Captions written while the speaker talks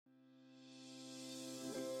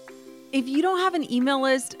If you don't have an email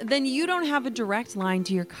list, then you don't have a direct line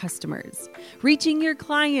to your customers. Reaching your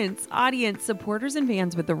clients, audience, supporters, and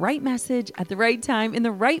fans with the right message at the right time in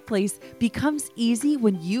the right place becomes easy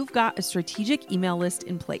when you've got a strategic email list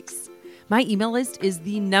in place. My email list is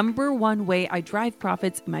the number one way I drive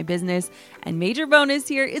profits in my business, and major bonus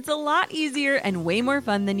here, it's a lot easier and way more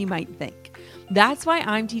fun than you might think. That's why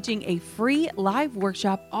I'm teaching a free live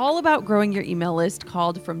workshop all about growing your email list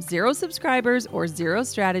called From Zero Subscribers or Zero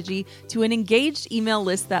Strategy to an Engaged Email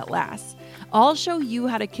List That Lasts. I'll show you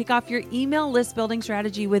how to kick off your email list building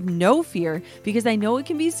strategy with no fear, because I know it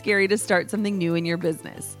can be scary to start something new in your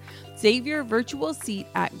business. Save your virtual seat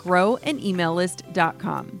at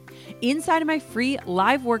growanemaillist.com. Inside of my free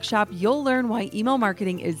live workshop, you'll learn why email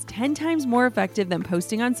marketing is 10 times more effective than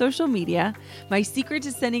posting on social media, my secret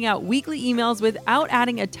to sending out weekly emails without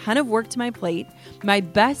adding a ton of work to my plate, my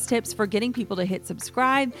best tips for getting people to hit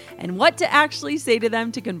subscribe, and what to actually say to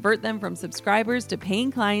them to convert them from subscribers to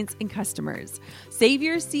paying clients and customers. Save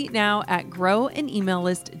your seat now at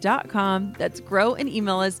growanemaillist.com. That's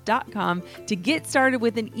growanemaillist.com to get started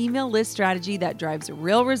with an email list strategy that drives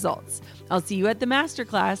real results. I'll see you at the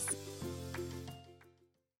masterclass.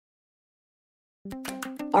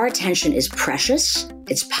 Our attention is precious,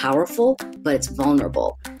 it's powerful, but it's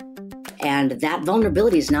vulnerable. And that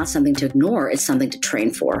vulnerability is not something to ignore, it's something to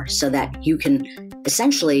train for so that you can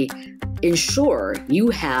essentially ensure you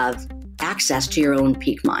have access to your own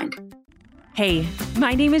peak mind. Hey,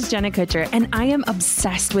 my name is Jenna Kutcher, and I am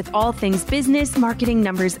obsessed with all things business, marketing,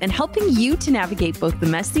 numbers, and helping you to navigate both the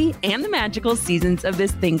messy and the magical seasons of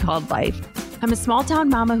this thing called life. I'm a small town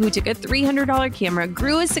mama who took a $300 camera,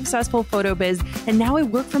 grew a successful photo biz, and now I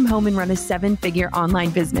work from home and run a 7-figure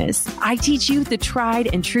online business. I teach you the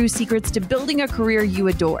tried and true secrets to building a career you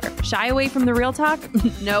adore. Shy away from the real talk?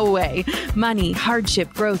 No way. Money,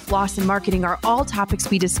 hardship, growth, loss, and marketing are all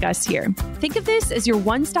topics we discuss here. Think of this as your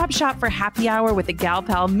one-stop shop for happy hour with a gal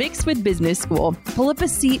pal mixed with business school. Pull up a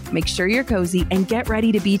seat, make sure you're cozy, and get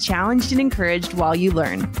ready to be challenged and encouraged while you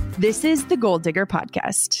learn. This is the Goal Digger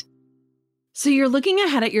Podcast. So you're looking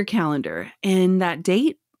ahead at your calendar, and that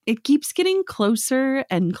date, it keeps getting closer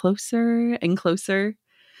and closer and closer.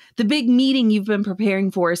 The big meeting you've been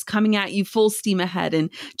preparing for is coming at you full steam ahead, and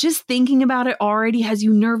just thinking about it already has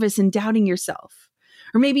you nervous and doubting yourself.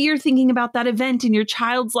 Or maybe you're thinking about that event in your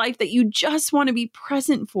child's life that you just want to be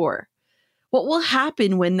present for. What will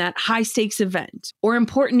happen when that high-stakes event or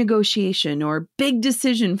important negotiation or big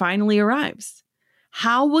decision finally arrives?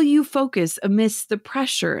 How will you focus amidst the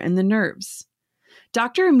pressure and the nerves?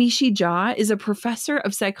 Dr. Amishi Jha is a professor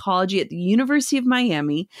of psychology at the University of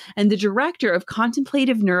Miami and the director of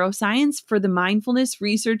contemplative neuroscience for the Mindfulness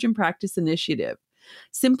Research and Practice Initiative.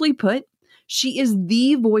 Simply put, she is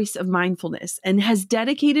the voice of mindfulness and has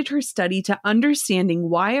dedicated her study to understanding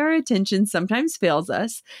why our attention sometimes fails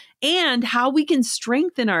us and how we can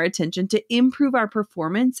strengthen our attention to improve our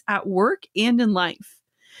performance at work and in life.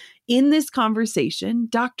 In this conversation,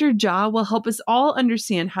 Dr. Jha will help us all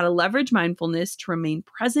understand how to leverage mindfulness to remain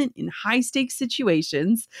present in high-stakes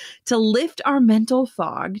situations, to lift our mental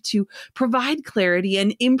fog, to provide clarity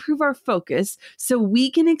and improve our focus so we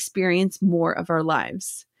can experience more of our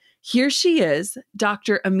lives. Here she is,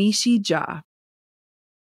 Dr. Amishi Jha.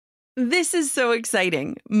 This is so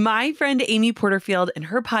exciting. My friend Amy Porterfield and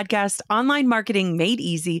her podcast, Online Marketing Made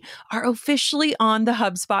Easy, are officially on the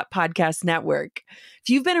HubSpot Podcast Network. If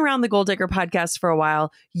you've been around the Goal Digger podcast for a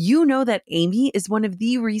while, you know that Amy is one of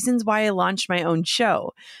the reasons why I launched my own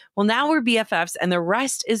show. Well, now we're BFFs, and the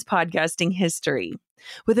rest is podcasting history.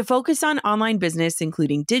 With a focus on online business,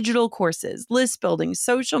 including digital courses, list building,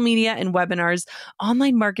 social media, and webinars,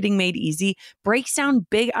 Online Marketing Made Easy breaks down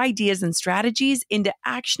big ideas and strategies into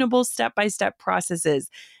actionable step-by-step processes.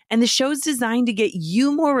 And the show's designed to get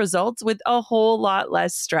you more results with a whole lot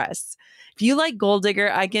less stress. If you like Goal Digger,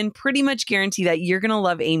 I can pretty much guarantee that you're going to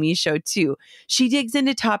love Amy's show too. She digs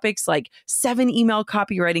into topics like 7 email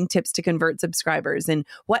copywriting tips to convert subscribers and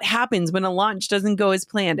what happens when a launch doesn't go as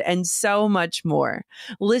planned, and so much more.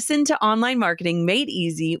 Listen to Online Marketing Made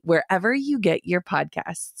Easy wherever you get your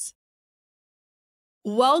podcasts.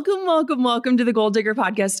 Welcome, welcome, welcome to the Goal Digger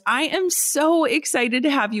Podcast. I am so excited to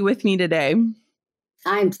have you with me today.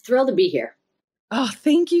 I'm thrilled to be here. Oh,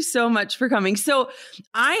 thank you so much for coming. So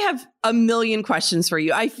I have a million questions for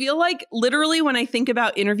you. I feel like literally when I think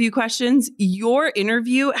about interview questions, your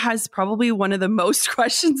interview has probably one of the most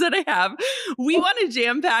questions that I have. We want to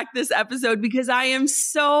jam pack this episode because I am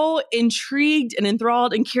so intrigued and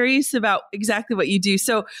enthralled and curious about exactly what you do.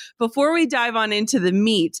 So before we dive on into the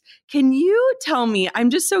meat, can you tell me, I'm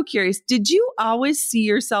just so curious, did you always see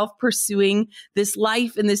yourself pursuing this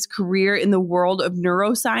life and this career in the world of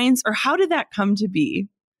neuroscience, or how did that come to be?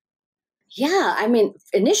 Yeah, I mean,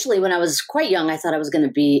 initially when I was quite young, I thought I was going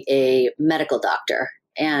to be a medical doctor.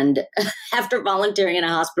 And after volunteering in a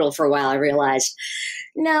hospital for a while, I realized,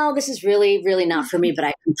 no, this is really, really not for me. But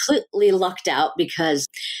I completely lucked out because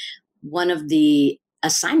one of the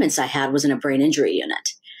assignments I had was in a brain injury unit.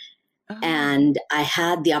 Oh. And I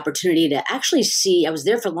had the opportunity to actually see, I was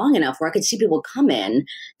there for long enough where I could see people come in.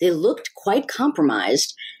 They looked quite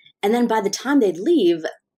compromised. And then by the time they'd leave,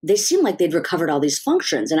 they seemed like they'd recovered all these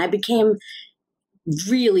functions. And I became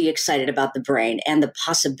really excited about the brain and the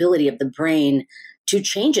possibility of the brain to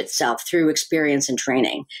change itself through experience and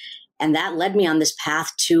training. And that led me on this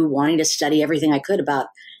path to wanting to study everything I could about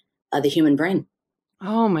the human brain.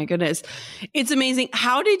 Oh my goodness. It's amazing.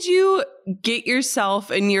 How did you get yourself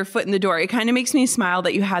and your foot in the door? It kind of makes me smile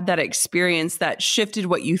that you had that experience that shifted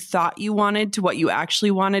what you thought you wanted to what you actually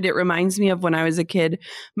wanted. It reminds me of when I was a kid,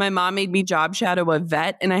 my mom made me job shadow a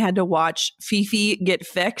vet and I had to watch Fifi get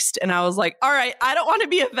fixed. And I was like, all right, I don't want to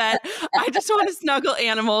be a vet. I just want to snuggle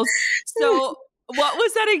animals. So what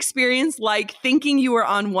was that experience like, thinking you were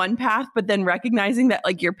on one path, but then recognizing that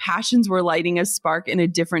like your passions were lighting a spark in a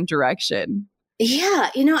different direction? Yeah,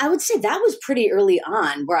 I would say that was pretty early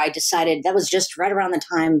on where I decided that was just right around the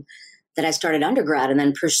time that I started undergrad and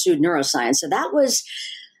then pursued neuroscience. So that was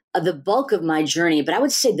the bulk of my journey. But I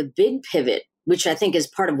would say the big pivot, which I think is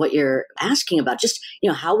part of what you're asking about, just,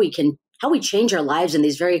 how we change our lives in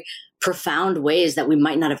these very profound ways that we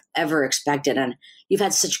might not have ever expected. And you've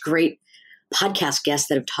had such great podcast guests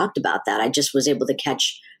that have talked about that. I just was able to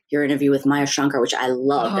catch your interview with Maya Shankar, which I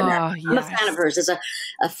loved. And I'm a fan of hers. As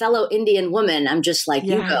a fellow Indian woman, I'm just like,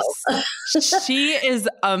 you go. She is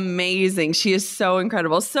amazing. She is so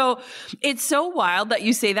incredible. So it's so wild that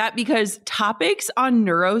you say that because topics on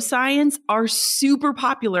neuroscience are super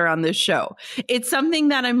popular on this show. It's something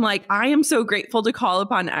that I'm like, I am so grateful to call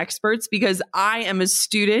upon experts because I am a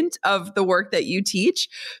student of the work that you teach.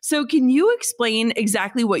 So can you explain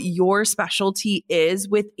exactly what your specialty is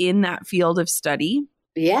within that field of study?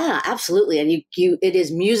 Yeah, absolutely. And it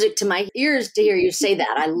is music to my ears to hear you say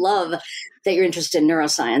that. I love that you're interested in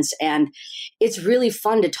neuroscience. And it's really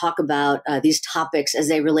fun to talk about these topics as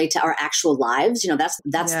they relate to our actual lives.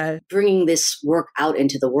 That's bringing this work out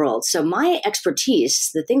into the world. So my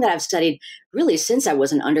expertise, the thing that I've studied really since I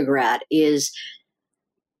was an undergrad, is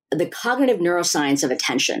the cognitive neuroscience of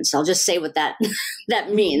attention. So I'll just say what that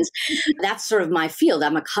means. That's sort of my field.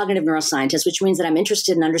 I'm a cognitive neuroscientist, which means that I'm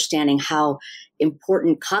interested in understanding how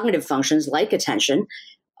important cognitive functions like attention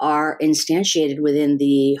are instantiated within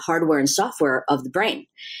the hardware and software of the brain.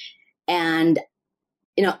 And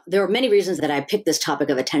there are many reasons that I picked this topic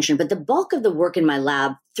of attention, but the bulk of the work in my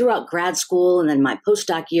lab throughout grad school and then my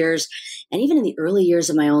postdoc years, and even in the early years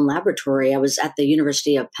of my own laboratory, I was at the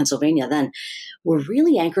University of Pennsylvania then, were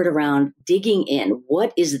really anchored around digging in.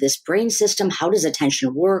 What is this brain system? How does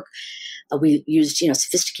attention work? We used,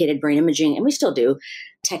 sophisticated brain imaging, and we still do,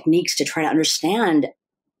 techniques to try to understand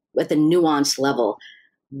at the nuanced level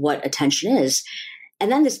what attention is.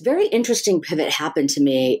 And then this very interesting pivot happened to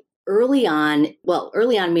me early on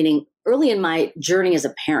meaning early in my journey as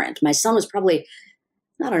a parent. My son was probably,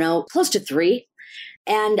 close to 3.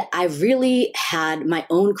 And I really had my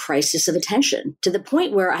own crisis of attention to the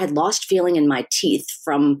point where I had lost feeling in my teeth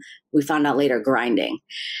from, we found out later, grinding.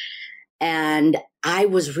 And I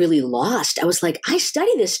was really lost. I was like, I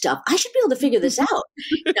study this stuff. I should be able to figure this out.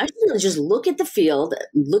 I should be able to just look at the field,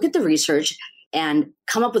 look at the research, and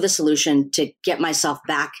come up with a solution to get myself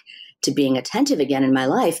back to being attentive again in my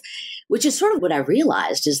life, which is sort of what I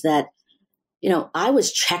realized is that, I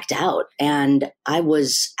was checked out and I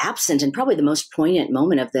was absent in probably the most poignant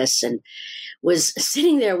moment of this, and was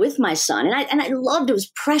sitting there with my son. And I loved it. It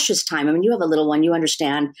was precious time. I mean, you have a little one, you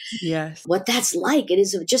understand what that's like. It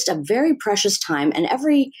is just a very precious time. And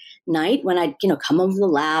every night when I'd, come home from the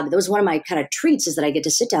lab, that was one of my kind of treats, is that I get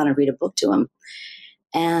to sit down and read a book to him.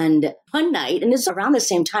 And one night, and it's around the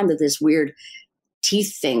same time that this weird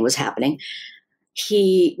teeth thing was happening,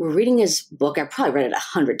 we're reading his book. I probably read it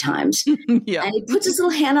 100 times. Yeah. And he puts his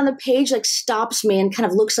little hand on the page, like stops me and kind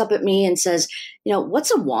of looks up at me and says,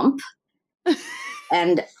 what's a wump?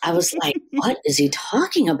 And I was like, what is he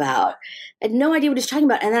talking about? I had no idea what he's talking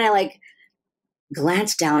about. And then I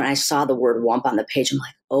glanced down and I saw the word wump on the page. I'm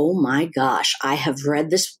like, oh my gosh, I have read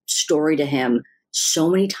this story to him so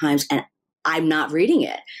many times and I'm not reading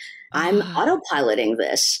it. I'm autopiloting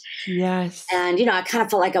this. Yes. And, I kind of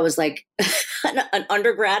felt like I was like an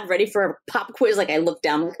undergrad ready for a pop quiz. Like I looked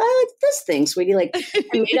down, like, I like this thing, sweetie. Like I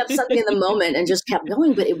made up something in the moment and just kept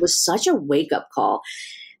going. But it was such a wake up call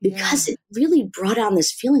because it really brought on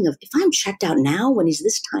this feeling of if I'm checked out now when he's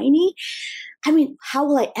this tiny, I mean, how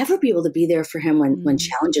will I ever be able to be there for him when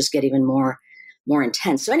challenges get even more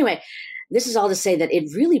intense? So anyway, this is all to say that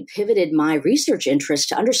it really pivoted my research interest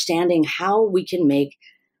to understanding how we can make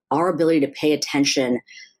our ability to pay attention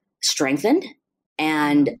strengthened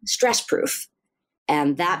and stress proof.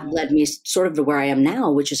 And that led me sort of to where I am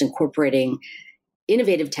now, which is incorporating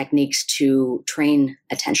innovative techniques to train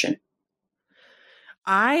attention.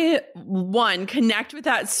 I, connect with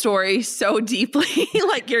that story so deeply.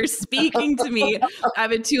 Like you're speaking to me. I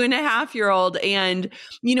have a 2.5-year-old. And,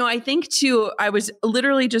 I think too, I was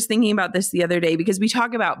literally just thinking about this the other day because we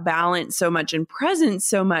talk about balance so much and presence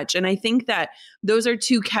so much. And I think that those are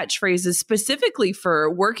two catchphrases specifically for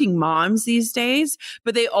working moms these days,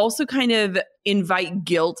 but they also kind of invite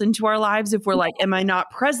guilt into our lives if we're like, am I not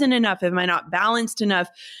present enough? Am I not balanced enough?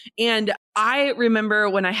 And I remember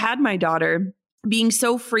when I had my daughter, being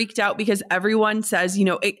so freaked out because everyone says,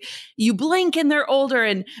 you blink and they're older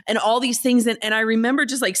and all these things. And I remember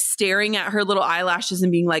just like staring at her little eyelashes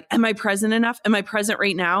and being like, am I present enough? Am I present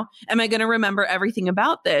right now? Am I going to remember everything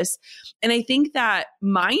about this? And I think that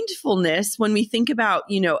mindfulness, when we think about,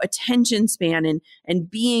 attention span and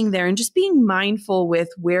being there and just being mindful with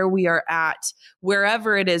where we are at,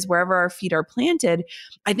 wherever it is, wherever our feet are planted,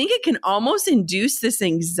 I think it can almost induce this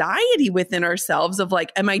anxiety within ourselves of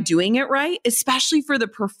like, am I doing it right? Especially for the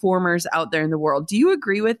performers out there in the world. Do you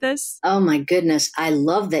agree with this? Oh my goodness. I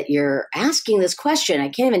love that you're asking this question. I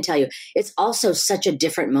can't even tell you. It's also such a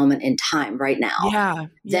different moment in time right now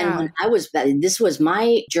than when I was,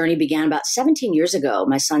 my journey began about 17 years ago.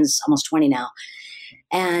 My son's almost 20 now.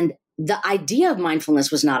 And the idea of mindfulness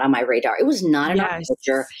was not on my radar. It was not in our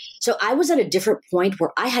culture. So I was at a different point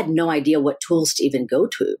where I had no idea what tools to even go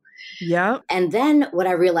to. Yeah. And then what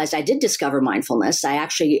I realized, I did discover mindfulness. I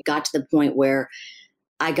actually got to the point where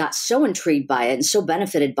I got so intrigued by it and so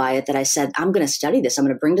benefited by it that I said, I'm going to study this. I'm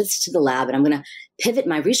going to bring this to the lab and I'm going to pivot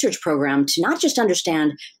my research program to not just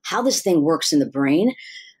understand how this thing works in the brain,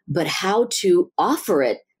 but how to offer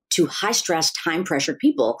it to high stress, time pressured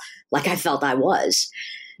people like I felt I was.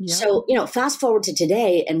 Yeah. So, fast forward to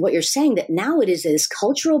today and what you're saying that now it is this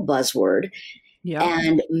cultural buzzword. Yeah.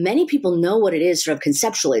 And many people know what it is sort of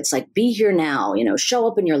conceptually. It's like, be here now, show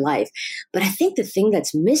up in your life. But I think the thing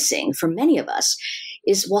that's missing for many of us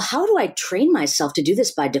is, well, how do I train myself to do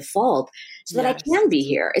this by default so that I can be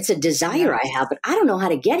here? It's a desire I have, but I don't know how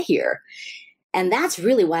to get here. And that's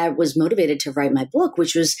really why I was motivated to write my book,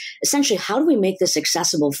 which was essentially, how do we make this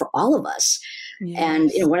accessible for all of us? Yes.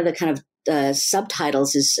 And one of the kind of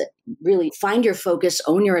subtitles is really find your focus,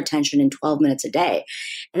 own your attention in 12 minutes a day.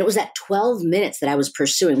 And it was that 12 minutes that I was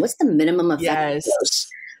pursuing. What's the minimum effective dose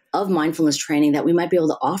of mindfulness training that we might be able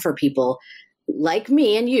to offer people like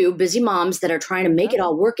me and you, busy moms that are trying to make it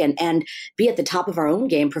all work and be at the top of our own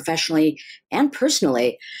game professionally and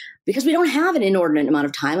personally, because we don't have an inordinate amount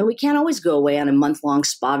of time and we can't always go away on a month-long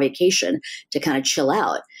spa vacation to kind of chill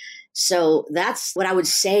out. So that's what I would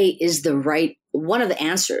say is one of the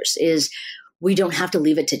answers is we don't have to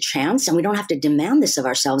leave it to chance and we don't have to demand this of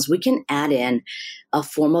ourselves. We can add in a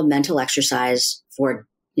form of mental exercise for,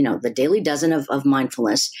 the daily dozen of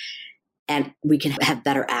mindfulness, and we can have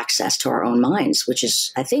better access to our own minds, which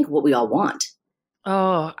is, I think, what we all want.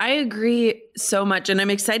 Oh, I agree so much. And I'm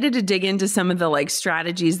excited to dig into some of the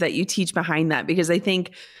strategies that you teach behind that, because I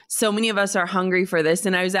think so many of us are hungry for this.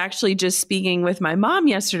 And I was actually just speaking with my mom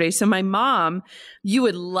yesterday. So my mom, you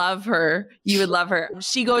would love her. You would love her.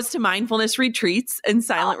 She goes to mindfulness retreats and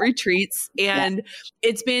silent retreats. And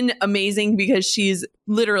it's been amazing because she's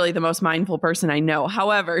literally the most mindful person I know.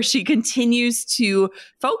 However, she continues to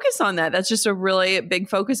focus on that. That's just a really big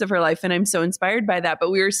focus of her life. And I'm so inspired by that.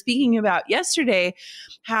 But we were speaking about yesterday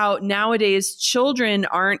how nowadays children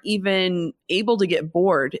aren't even able to get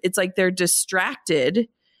bored. It's like they're distracted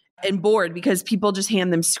and bored because people just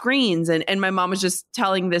hand them screens. And my mom was just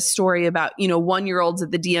telling this story about, 1-year-olds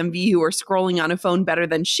at the DMV who are scrolling on a phone better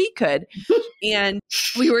than she could. And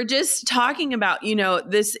we were just talking about,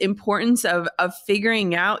 this importance of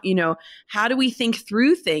figuring out, how do we think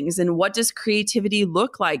through things and what does creativity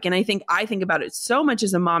look like? And I think about it so much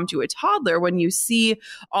as a mom to a toddler when you see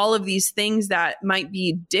all of these things that might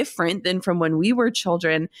be different than from when we were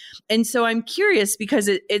children. And so I'm curious because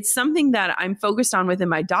it's something that I'm focused on within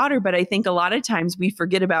my daughter daughter, but I think a lot of times we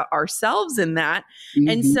forget about ourselves in that.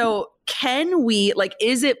 And Mhm. so can we, like,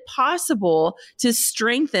 is it possible to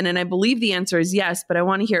strengthen? And I believe the answer is yes, but I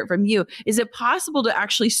want to hear it from you. Is it possible to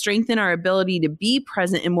actually strengthen our ability to be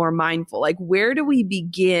present and more mindful? Like, where do we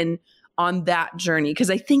begin on that journey? Because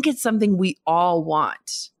I think it's something we all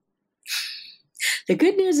want. The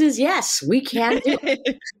good news is, yes, we can do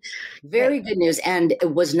it. Very Okay. good news. And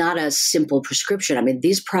it was not a simple prescription. I mean,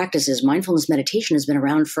 these practices, mindfulness meditation has been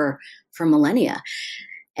around for millennia.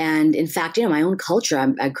 And in fact, my own culture,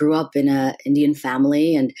 I grew up in an Indian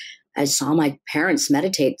family and I saw my parents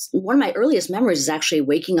meditate. One of my earliest memories is actually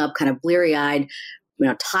waking up kind of bleary eyed,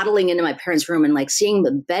 toddling into my parents' room and like seeing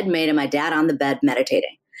the bed made and my dad on the bed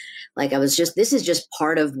meditating. Like this is just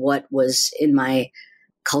part of what was in my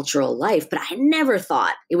cultural life, but I never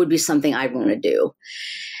thought it would be something I'd want to do.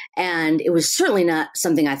 And it was certainly not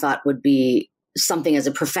something I thought would be something as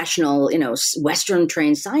a professional, Western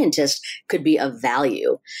trained scientist could be of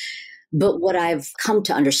value. But what I've come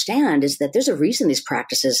to understand is that there's a reason these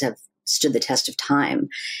practices have stood the test of time.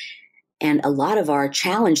 And a lot of our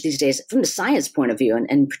challenge these days, from the science point of view, and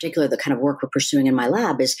in particular the kind of work we're pursuing in my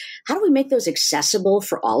lab, is how do we make those accessible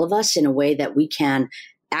for all of us in a way that we can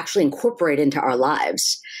actually incorporate into our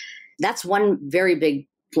lives? That's one very big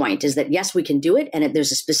point, is that yes, we can do it. And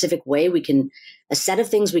there's a specific way a set of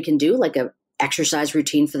things we can do, like a exercise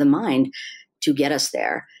routine for the mind to get us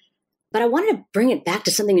there. But I wanted to bring it back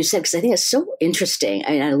to something you said, because I think it's so interesting.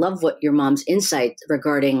 And I love what your mom's insight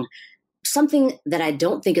regarding something that I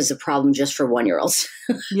don't think is a problem just for 1-year-olds.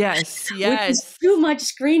 Yes. Which Yes. is too much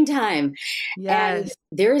screen time. Yes. And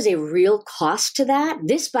there is a real cost to that.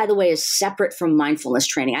 This, by the way, is separate from mindfulness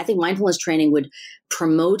training. I think mindfulness training would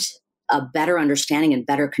promote a better understanding and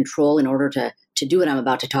better control in order to do what I'm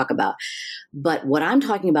about to talk about. But what I'm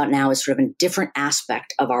talking about now is sort of a different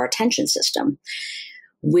aspect of our attention system,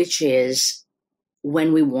 which is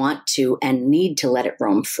when we want to and need to let it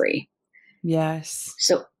roam free. Yes.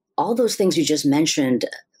 So all those things you just mentioned,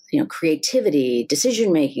 creativity,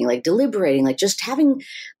 decision-making, like deliberating, like just having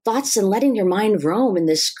thoughts and letting your mind roam in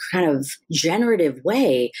this kind of generative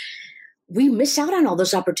way, we miss out on all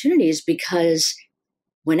those opportunities because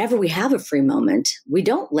whenever we have a free moment, we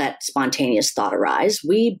don't let spontaneous thought arise.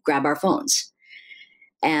 We grab our phones.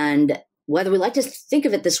 And whether we like to think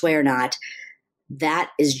of it this way or not,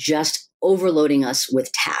 that is just overloading us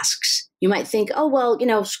with tasks. You might think, oh, well,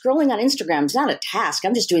 scrolling on Instagram is not a task.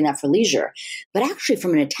 I'm just doing that for leisure. But actually,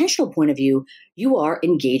 from an attentional point of view, you are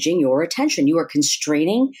engaging your attention. You are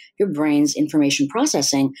constraining your brain's information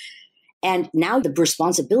processing. And now the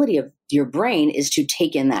responsibility of your brain is to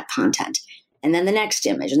take in that content. And then the next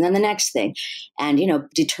image, and then the next thing. And,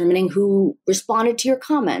 determining who responded to your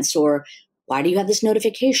comments, or why do you have this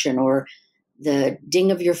notification, or the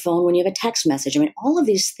ding of your phone when you have a text message. I mean, all of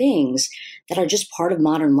these things that are just part of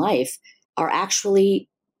modern life are actually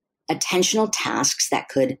attentional tasks that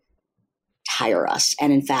could tire us.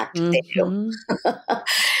 And in fact, they do.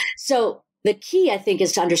 So the key, I think,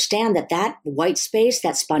 is to understand that white space,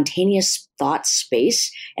 that spontaneous thought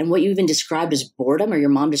space, and what you even described as boredom, or your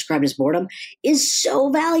mom described as boredom, is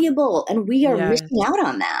so valuable. And we are missing out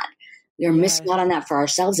on that. We are missing out on that for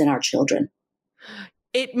ourselves and our children.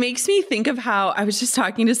 It makes me think of how I was just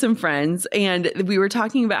talking to some friends and we were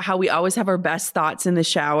talking about how we always have our best thoughts in the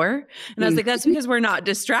shower. And I was like, that's because we're not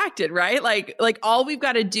distracted, right? Like all we've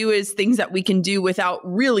got to do is things that we can do without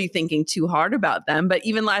really thinking too hard about them. But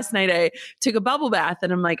even last night I took a bubble bath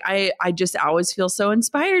and I'm like, I just always feel so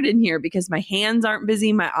inspired in here because my hands aren't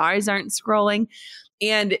busy. My eyes aren't scrolling.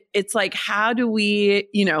 And it's like, how do we,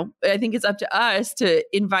 I think it's up to us to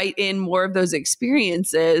invite in more of those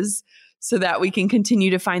experiences so that we can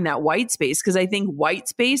continue to find that white space. Because I think white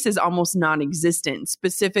space is almost non-existent,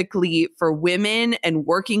 specifically for women and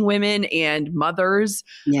working women and mothers.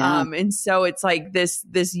 Yeah. And so it's like this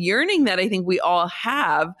yearning that I think we all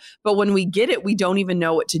have, but when we get it, we don't even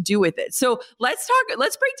know what to do with it. So let's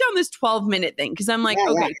break down this 12-minute thing. Cause I'm like,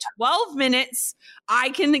 okay, 12 minutes, I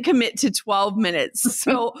can commit to 12 minutes.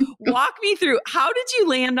 So walk me through, how did you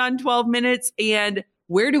land on 12 minutes and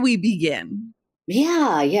where do we begin?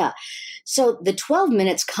 Yeah. So the 12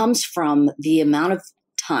 minutes comes from the amount of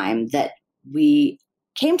time that we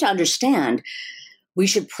came to understand we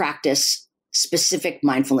should practice specific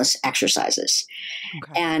mindfulness exercises.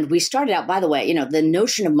 Okay. And we started out, by the way, the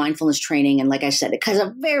notion of mindfulness training, and like I said, it has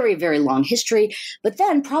a very, very long history. But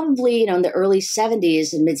then probably, in the early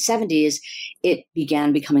 70s and mid 70s, it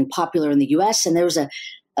began becoming popular in the US. And there was a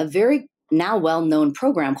very now well-known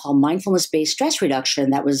program called mindfulness-based stress reduction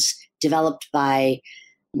that was developed by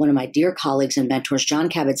one of my dear colleagues and mentors, John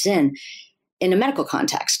Kabat-Zinn, in a medical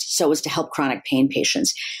context. So it was to help chronic pain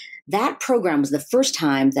patients. that program was the first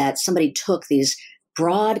time that somebody took these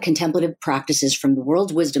broad contemplative practices from the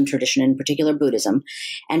world's wisdom tradition, in particular Buddhism,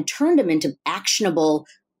 and turned them into actionable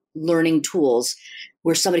learning tools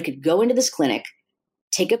where somebody could go into this clinic,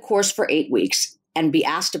 take a course for 8 weeks, and be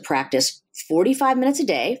asked to practice 45 minutes a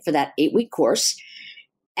day for that 8-week course.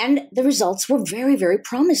 And the results were very, very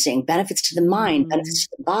promising. Benefits to the mind, benefits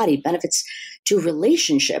to the body, benefits to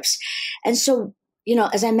relationships. And so,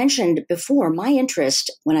 as I mentioned before, my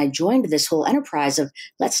interest when I joined this whole enterprise of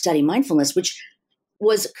let's study mindfulness, which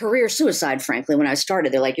was career suicide, frankly, when I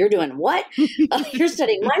started. They're like, you're doing what? You're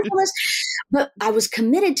studying mindfulness? But I was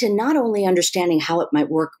committed to not only understanding how it might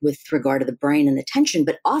work with regard to the brain and the attention,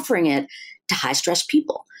 but offering it to high-stress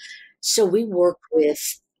people. So we worked with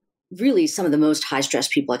really some of the most high-stress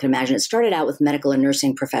people I can imagine. It started out with medical and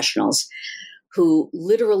nursing professionals who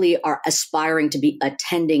literally are aspiring to be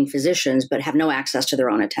attending physicians, but have no access to their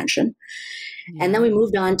own attention. Yeah. And then we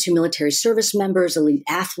moved on to military service members, elite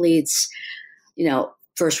athletes,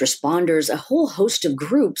 first responders, a whole host of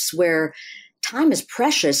groups where time is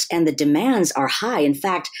precious and the demands are high. In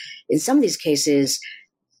fact, in some of these cases,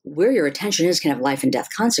 where your attention is can have life and death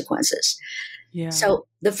consequences. Yeah. So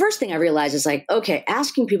the first thing I realized is okay,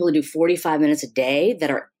 asking people to do 45 minutes a day that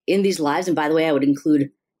are in these lives, and by the way, I would include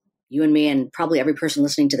you and me and probably every person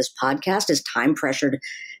listening to this podcast as time pressured,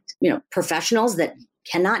 professionals that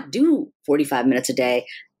cannot do 45 minutes a day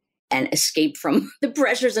and escape from the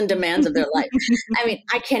pressures and demands of their life. I mean,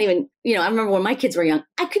 I can't even, I remember when my kids were young,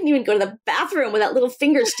 I couldn't even go to the bathroom with that little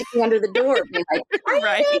finger sticking under the door. Being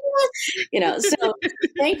right. So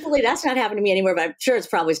thankfully that's not happening to me anymore, but I'm sure it's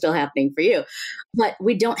probably still happening for you. But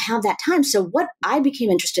we don't have that time. So what I became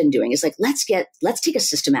interested in doing is let's take a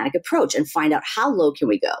systematic approach and find out how low can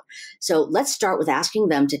we go. So let's start with asking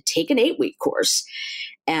them to take an 8-week course.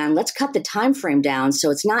 And let's cut the time frame down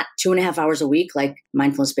so it's not 2.5 hours a week like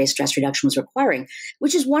mindfulness-based stress reduction was requiring,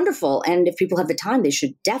 which is wonderful. And if people have the time, they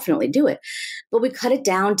should definitely do it. But we cut it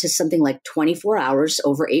down to something like 24 hours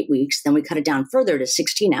over 8 weeks. Then we cut it down further to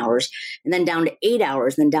 16 hours, and then down to 8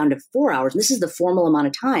 hours, and then down to 4 hours. And this is the formal amount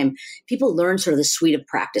of time people learn sort of the suite of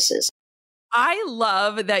practices. I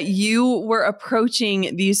love that you were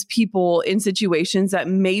approaching these people in situations that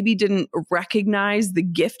maybe didn't recognize the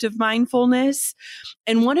gift of mindfulness.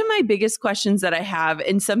 And one of my biggest questions that I have,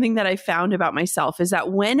 and something that I found about myself, is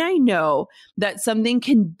that when I know that something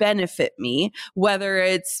can benefit me, whether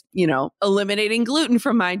it's, eliminating gluten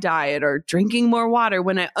from my diet or drinking more water,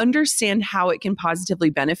 when I understand how it can positively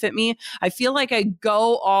benefit me, I feel like I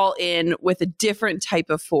go all in with a different type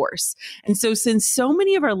of force. And so since so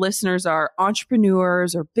many of our listeners are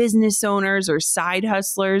entrepreneurs or business owners or side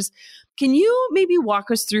hustlers, can you maybe walk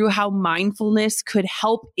us through how mindfulness could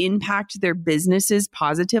help impact their businesses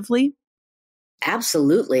positively?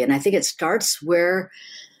 Absolutely. And I think it starts where,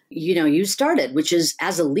 you started, which is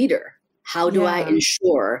as a leader. How do I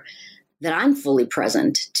ensure that I'm fully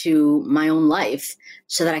present to my own life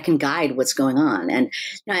so that I can guide what's going on? And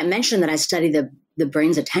I mentioned that I study the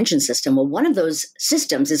brain's attention system. Well, one of those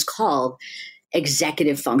systems is called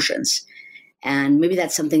executive functions. And maybe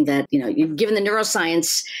that's something that, given the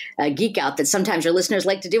neuroscience geek out that sometimes your listeners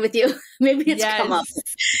like to do with you, maybe it's come up.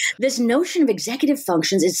 This notion of executive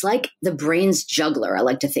functions, it's like the brain's juggler, I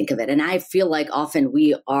like to think of it. And I feel like often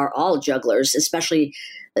we are all jugglers, especially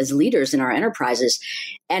as leaders in our enterprises.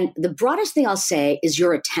 And the broadest thing I'll say is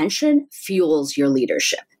your attention fuels your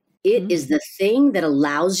leadership. It is the thing that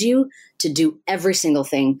allows you to do every single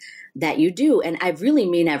thing that you do. And I really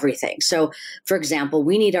mean everything. So, for example,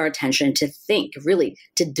 we need our attention to think, really,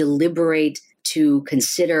 to deliberate, to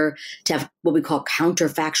consider, to have what we call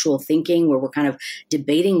counterfactual thinking, where we're kind of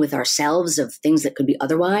debating with ourselves of things that could be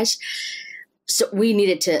otherwise. So we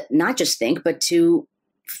needed to not just think, but to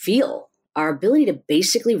feel. Our ability to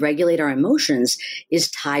basically regulate our emotions is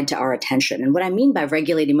tied to our attention. And what I mean by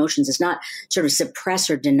regulate emotions is not sort of suppress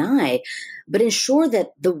or deny, but ensure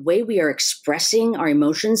that the way we are expressing our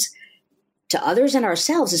emotions to others and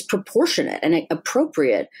ourselves is proportionate and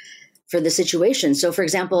appropriate for the situation. So, for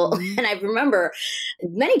example, and I remember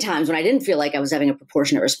many times when I didn't feel like I was having a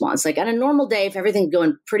proportionate response, like on a normal day, if everything's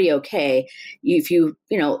going pretty okay, if you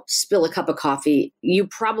spill a cup of coffee, you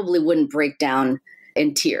probably wouldn't break down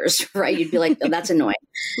in tears, right? You'd be like, oh, that's annoying.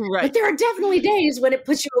 Right. But there are definitely days when it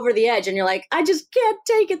puts you over the edge and you're like, I just can't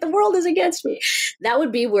take it. The world is against me. That would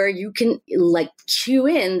be where you can cue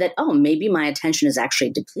in that, oh, maybe my attention is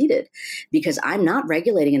actually depleted because I'm not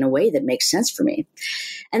regulating in a way that makes sense for me.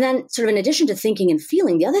 And then sort of in addition to thinking and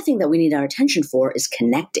feeling, the other thing that we need our attention for is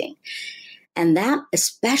connecting. And that,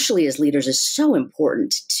 especially as leaders, is so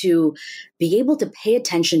important to be able to pay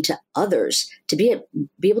attention to others, to be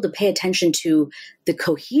able to pay attention to the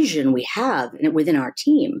cohesion we have within our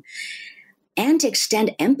team, and to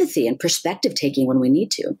extend empathy and perspective taking when we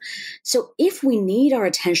need to. So if we need our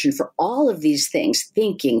attention for all of these things,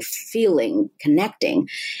 thinking, feeling, connecting,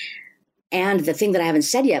 and the thing that I haven't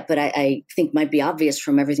said yet, but I think might be obvious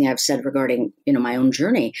from everything I've said regarding, my own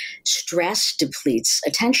journey, stress depletes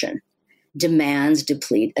attention. Demands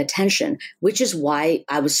deplete attention, which is why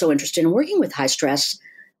I was so interested in working with high stress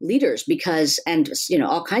leaders and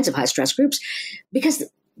all kinds of high stress groups, because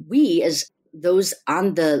we as those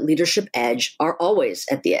on the leadership edge are always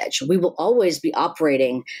at the edge. We will always be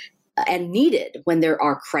operating and needed when there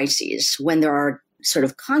are crises, when there are sort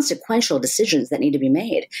of consequential decisions that need to be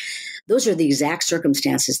made. Those are the exact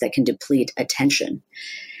circumstances that can deplete attention.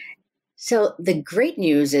 So the great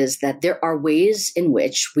news is that there are ways in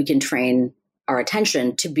which we can train our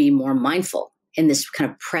attention to be more mindful in this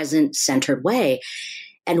kind of present-centered way.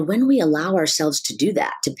 And when we allow ourselves to do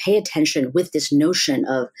that, to pay attention with this notion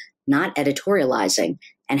of not editorializing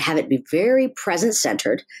and have it be very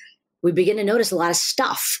present-centered, we begin to notice a lot of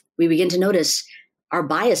stuff. We begin to notice our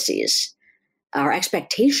biases, our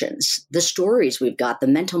expectations, the stories we've got, the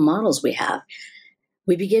mental models we have.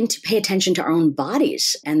 We begin to pay attention to our own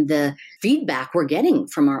bodies and the feedback we're getting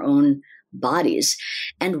from our own bodies.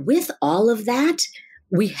 And with all of that,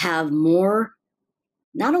 we have more,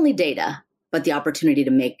 not only data, but the opportunity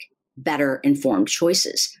to make better informed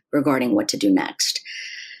choices regarding what to do next.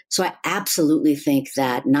 So I absolutely think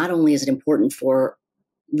that not only is it important for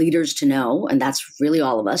leaders to know, and that's really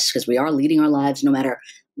all of us, because we are leading our lives no matter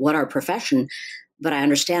what our profession, but I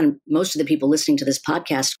understand most of the people listening to this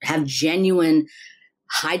podcast have genuine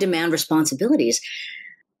high demand responsibilities.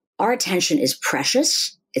 Our attention is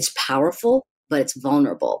precious, it's powerful, but it's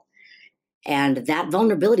vulnerable. And that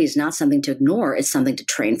vulnerability is not something to ignore, it's something to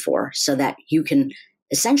train for so that you can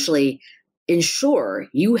essentially ensure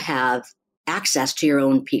you have access to your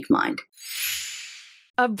own peak mind.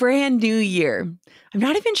 A brand new year. I'm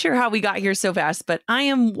not even sure how we got here so fast, but I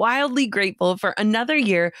am wildly grateful for another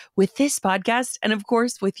year with this podcast and, of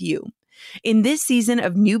course, with you. In this season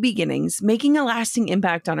of new beginnings, making a lasting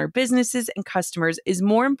impact on our businesses and customers is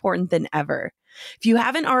more important than ever. If you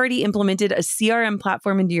haven't already implemented a CRM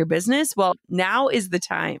platform into your business, well, now is the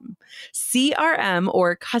time. CRM,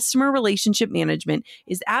 or Customer Relationship Management,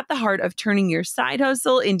 is at the heart of turning your side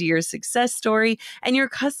hustle into your success story and your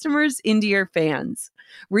customers into your fans.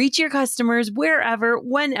 Reach your customers wherever,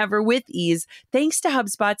 whenever with ease, thanks to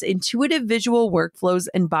HubSpot's intuitive visual workflows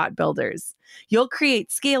and bot builders. You'll create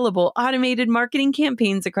scalable, automated marketing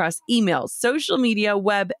campaigns across email, social media,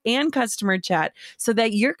 web, and customer chat so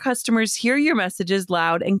that your customers hear your messages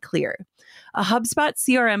loud and clear. A HubSpot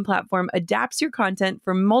CRM platform adapts your content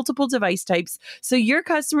for multiple device types so your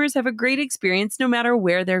customers have a great experience no matter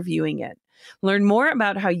where they're viewing it. Learn more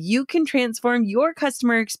about how you can transform your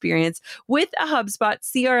customer experience with a HubSpot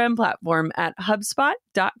CRM platform at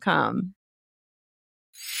HubSpot.com.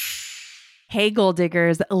 Hey, goal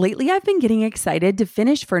diggers. Lately, I've been getting excited to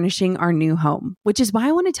finish furnishing our new home, which is why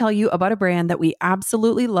I want to tell you about a brand that we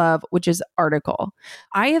absolutely love, which is Article.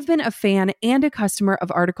 I have been a fan and a customer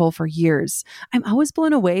of Article for years. I'm always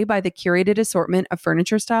blown away by the curated assortment of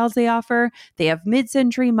furniture styles they offer. They have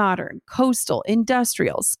mid-century modern, coastal,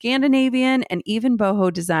 industrial, Scandinavian, and even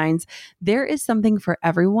boho designs. There is something for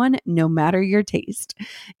everyone, no matter your taste.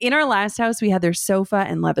 In our last house, we had their sofa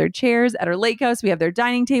and leather chairs. At our lake house, we have their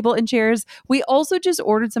dining table and chairs. We also just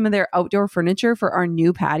ordered some of their outdoor furniture for our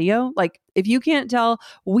new patio. Like, if you can't tell,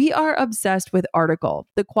 we are obsessed with Article.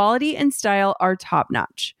 The quality and style are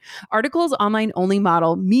top-notch. Article's online-only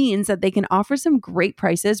model means that they can offer some great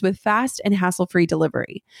prices with fast and hassle-free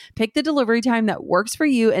delivery. Pick the delivery time that works for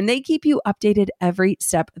you, and they keep you updated every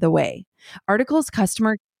step of the way. Article's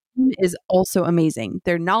customer is also amazing.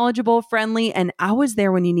 They're knowledgeable, friendly, and always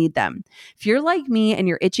there when you need them. If you're like me and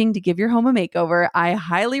you're itching to give your home a makeover, I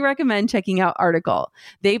highly recommend checking out Article.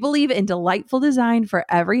 They believe in delightful design for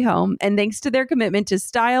every home, and thanks to their commitment to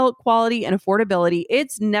style, quality, and affordability,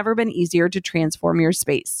 it's never been easier to transform your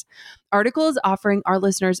space. Article is offering our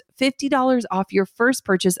listeners $50 off your first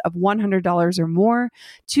purchase of $100 or more.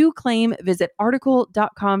 To claim, visit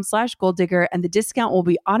article.com/goaldigger and the discount will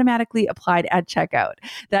be automatically applied at checkout.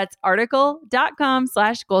 That's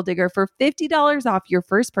article.com/goaldigger for $50 off your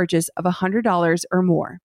first purchase of $100 or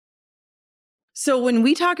more. So when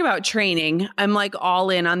we talk about training, I'm like all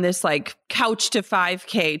in on this like couch to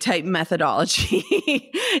 5K type methodology.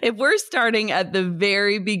 If we're starting at the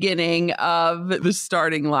very beginning of the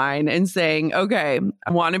starting line and saying, okay,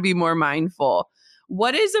 I want to be more mindful,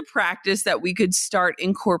 what is a practice that we could start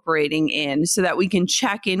incorporating in so that we can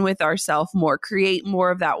check in with ourselves more, create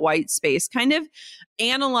more of that white space, kind of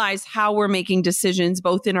analyze how we're making decisions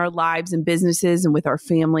both in our lives and businesses and with our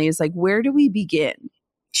families? Like, where do we begin?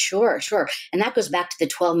 Sure, sure. And that goes back to the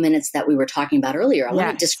 12 minutes that we were talking about earlier. I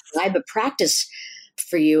want to describe a practice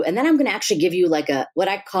for you. And then I'm going to actually give you like what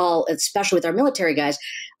I call, especially with our military guys,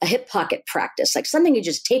 a hip pocket practice, like something you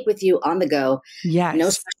just take with you on the go. Yes. No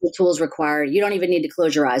special tools required. You don't even need to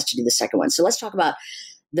close your eyes to do the second one. So let's talk about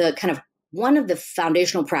the kind of one of the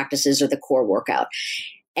foundational practices or the core workout.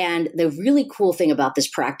 And the really cool thing about this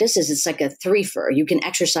practice is it's like a three-fer. You can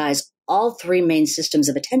exercise all three main systems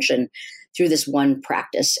of attention through this one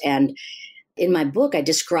practice. And in my book, I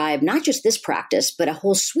describe not just this practice, but a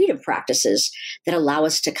whole suite of practices that allow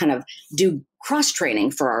us to kind of do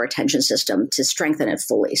cross-training for our attention system to strengthen it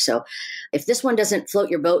fully. So if this one doesn't float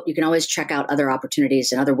your boat, you can always check out other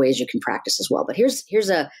opportunities and other ways you can practice as well. But here's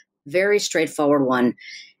a very straightforward one,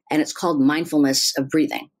 and it's called mindfulness of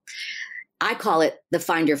breathing. I call it the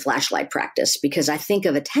find your flashlight practice because I think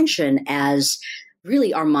of attention as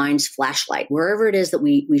really our mind's flashlight. Wherever it is that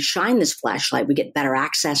we shine this flashlight, we get better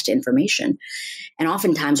access to information. And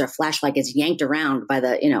oftentimes our flashlight gets yanked around by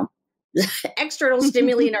the, external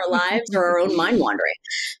stimuli in our lives or our own mind wandering.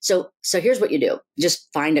 So here's what you do. Just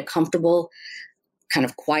find a comfortable kind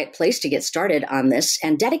of quiet place to get started on this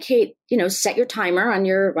and dedicate, set your timer on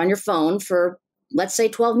your phone for, let's say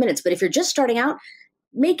 12 minutes. But if you're just starting out,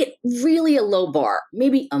 make it really a low bar,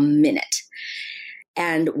 maybe a minute.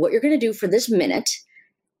 And what you're going to do for this minute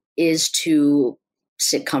is to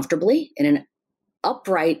sit comfortably in an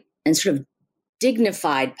upright and sort of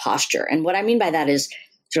dignified posture. And what I mean by that is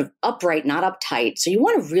sort of upright, not uptight. So you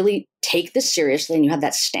want to really take this seriously and you have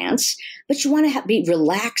that stance, but you want to be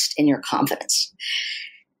relaxed in your confidence.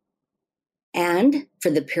 And for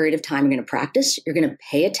the period of time you're going to practice, you're going to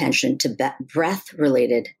pay attention to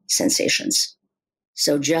breath-related sensations.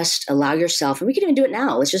 So just allow yourself, and we can even do it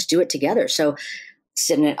now. Let's just do it together. So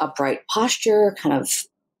sit in an upright posture, kind of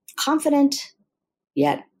confident,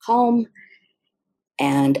 yet calm,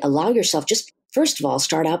 and allow yourself just, first of all,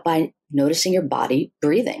 start out by noticing your body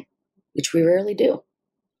breathing, which we rarely do.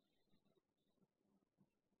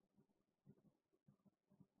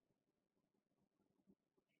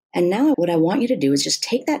 And now what I want you to do is just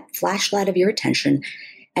take that flashlight of your attention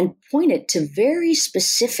and point it to very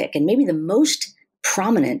specific and maybe the most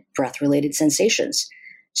prominent breath-related sensations.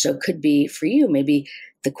 So it could be for you, maybe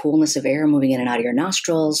the coolness of air moving in and out of your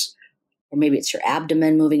nostrils, or maybe it's your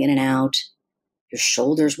abdomen moving in and out, your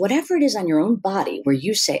shoulders, whatever it is on your own body where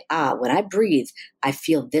you say, when I breathe, I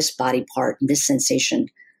feel this body part, this sensation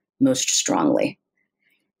most strongly.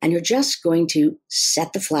 And you're just going to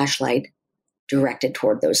set the flashlight directed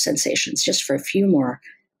toward those sensations just for a few more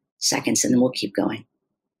seconds, and then we'll keep going.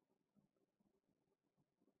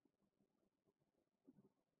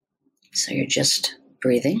 So you're just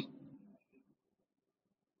breathing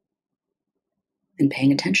and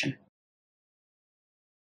paying attention.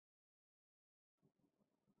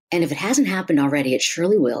 And if it hasn't happened already, it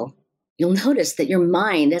surely will. You'll notice that your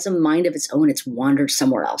mind has a mind of its own. It's wandered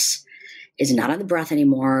somewhere else. It's not on the breath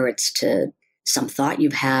anymore. It's to some thought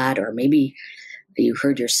you've had, or maybe you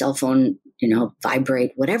heard your cell phone,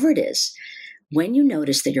 vibrate, whatever it is. When you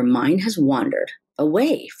notice that your mind has wandered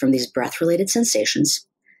away from these breath-related sensations,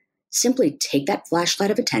 simply take that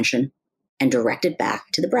flashlight of attention and direct it back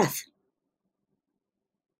to the breath.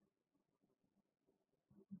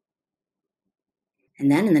 And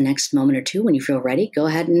then in the next moment or two, when you feel ready, go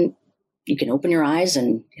ahead and you can open your eyes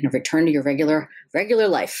and return to your regular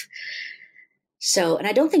life. So, and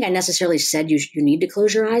I don't think I necessarily said you need to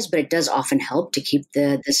close your eyes, but it does often help to keep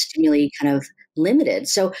the stimuli kind of limited.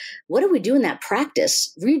 So what do we do in that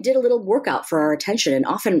practice? We did a little workout for our attention. And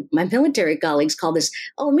often my military colleagues call this,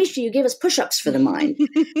 Misha, you gave us push-ups for the mind.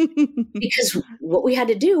 Because what we had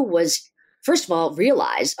to do was, first of all,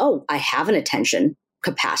 realize, I have an attention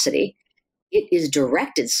capacity. It is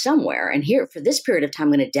directed somewhere. And here, for this period of time,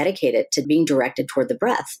 I'm going to dedicate it to being directed toward the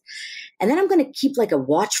breath. And then I'm going to keep like a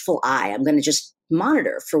watchful eye. I'm going to just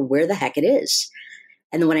monitor for where the heck it is.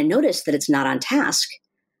 And then when I notice that it's not on task,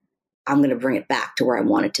 I'm going to bring it back to where I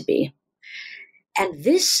want it to be. And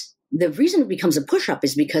the reason it becomes a push-up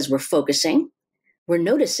is because we're focusing, we're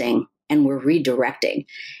noticing, and we're redirecting.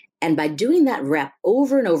 And by doing that rep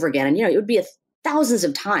over and over again, and it would be thousands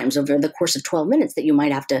of times over the course of 12 minutes that you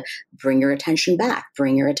might have to bring your attention back.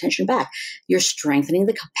 You're strengthening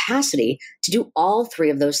the capacity to do all three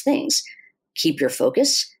of those things. Keep your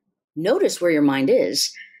focus, notice where your mind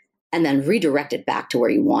is, and then redirect it back to where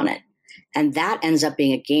you want it. And that ends up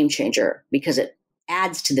being a game changer because it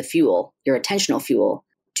adds to the fuel, your attentional fuel,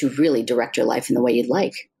 to really direct your life in the way you'd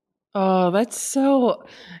like. Oh, that's so,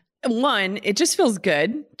 one, it just feels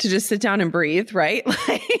good to just sit down and breathe, right?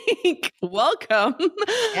 Like, welcome.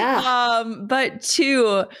 Yeah. But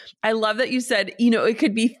two, I love that you said, it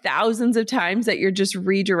could be thousands of times that you're just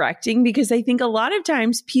redirecting, because I think a lot of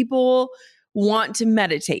times people want to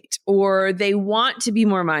meditate or they want to be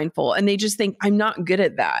more mindful and they just think, I'm not good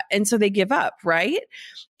at that. And so they give up, right?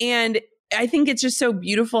 And I think it's just so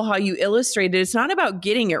beautiful how you illustrated. It's not about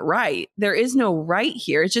getting it right. There is no right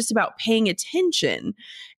here. It's just about paying attention.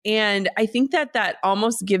 And I think that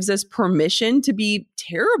almost gives us permission to be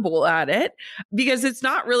terrible at it, because it's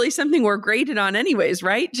not really something we're graded on anyways,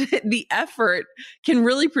 right? The effort can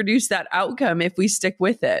really produce that outcome if we stick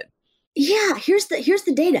with it. Yeah, here's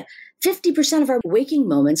the data. 50% of our waking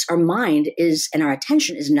moments, our mind is, and our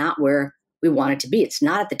attention is not where we want it to be. It's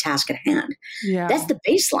not at the task at hand. Yeah. That's the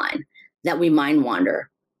baseline, that we mind wander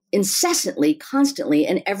incessantly, constantly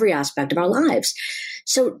in every aspect of our lives.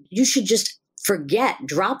 So you should just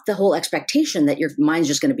drop the whole expectation that your mind's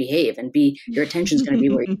just going to behave and your attention's going to be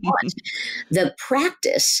where you want. The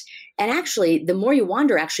practice, and actually the more you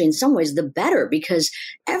wander, actually in some ways, the better, because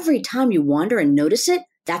every time you wander and notice it,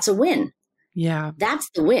 that's a win. Yeah. That's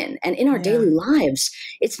the win. And in our daily lives,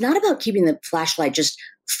 it's not about keeping the flashlight just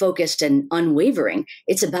focused and unwavering.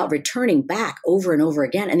 It's about returning back over and over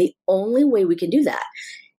again. And the only way we can do that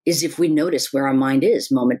is if we notice where our mind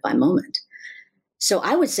is moment by moment. So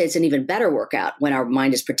I would say it's an even better workout when our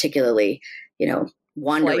mind is particularly,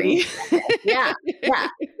 wandering. Yeah.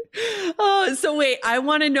 Oh, so wait, I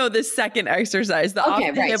want to know the second exercise, the off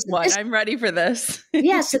the hip one. I'm ready for this.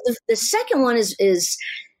 Yeah. So the second one is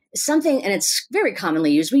something, and it's very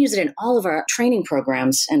commonly used. We use it in all of our training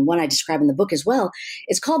programs, and one I describe in the book as well.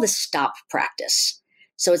 It's called the stop practice.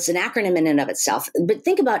 So it's an acronym in and of itself. But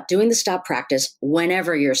think about doing the stop practice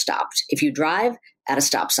whenever you're stopped. If you drive, at a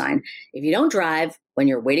stop sign. If you don't drive, when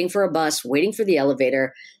you're waiting for a bus, waiting for the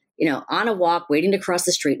elevator, on a walk, waiting to cross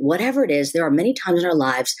the street, whatever it is, there are many times in our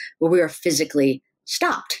lives where we are physically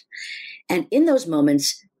stopped. And in those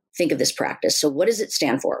moments, think of this practice. So what does it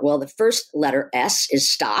stand for? Well, the first letter S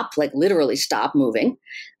is stop, like literally stop moving.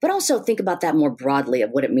 But also think about that more broadly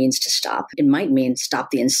of what it means to stop. It might mean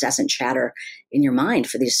stop the incessant chatter in your mind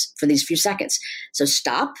for these few seconds. So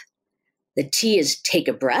stop. The T is take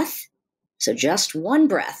a breath. So just one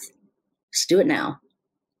breath. Let's do it now.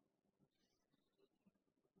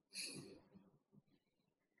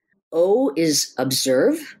 O is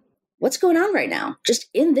observe. What's going on right now? Just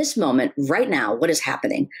in this moment, right now, what is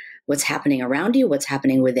happening? What's happening around you? What's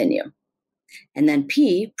happening within you? And then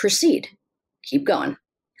P, proceed. Keep going.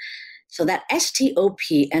 So that STOP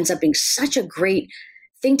ends up being such a great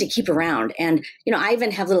thing to keep around. And, I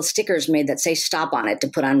even have little stickers made that say stop on it to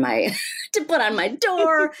put on my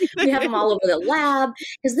door. We have them all over the lab,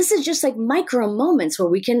 because this is just like micro moments where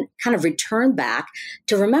we can kind of return back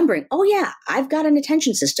to remembering, oh yeah, I've got an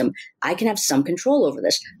attention system. I can have some control over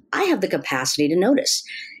this. I have the capacity to notice,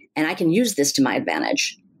 and I can use this to my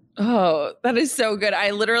advantage. Oh, that is so good.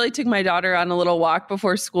 I literally took my daughter on a little walk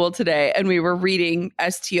before school today, and we were reading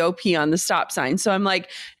STOP on the stop sign. So I'm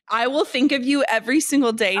like, I will think of you every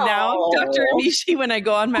single day now, Dr. Amishi, when I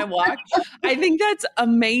go on my walk. I think that's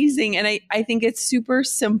amazing. And I think it's super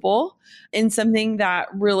simple and something that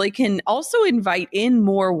really can also invite in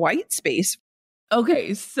more white space.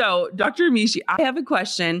 Okay, so Dr. Amishi, I have a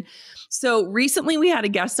question. So recently we had a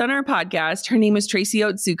guest on our podcast. Her name is Tracy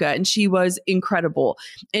Otsuka, and she was incredible.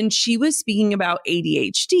 And she was speaking about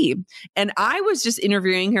ADHD. And I was just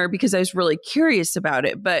interviewing her because I was really curious about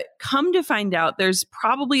it. But come to find out, there's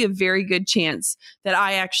probably a very good chance that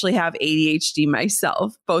I actually have ADHD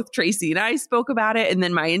myself. Both Tracy and I spoke about it, and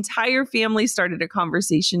then my entire family started a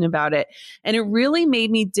conversation about it. And it really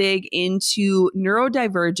made me dig into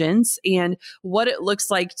neurodivergence and what it looks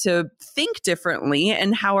like to think differently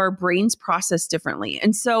and how our brains process differently.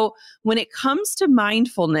 And so when it comes to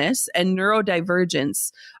mindfulness and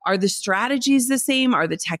neurodivergence, are the strategies the same? Are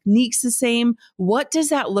the techniques the same? What does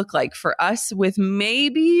that look like for us with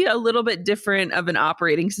maybe a little bit different of an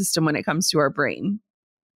operating system when it comes to our brain?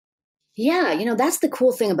 Yeah, that's the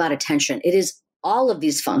cool thing about attention. It is all of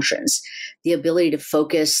these functions, the ability to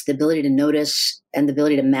focus, the ability to notice, and the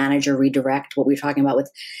ability to manage or redirect, what we were talking about with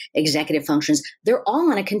executive functions, they're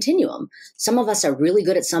all on a continuum. Some of us are really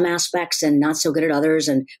good at some aspects and not so good at others.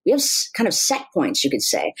 And we have kind of set points, you could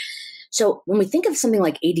say. So when we think of something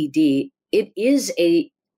like ADD, it is a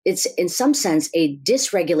it's in some sense a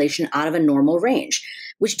dysregulation out of a normal range,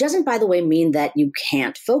 which doesn't, by the way, mean that you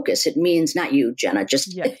can't focus. It means, not you, Jenna,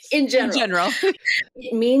 just Yes. in general. In general.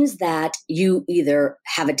 It means that you either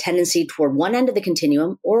have a tendency toward one end of the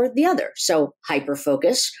continuum or the other. So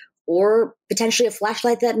hyperfocus or potentially a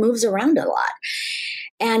flashlight that moves around a lot.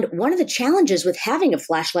 And one of the challenges with having a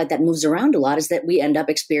flashlight that moves around a lot is that we end up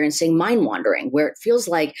experiencing mind wandering, where it feels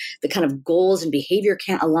like the kind of goals and behavior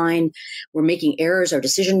can't align. We're making errors. Our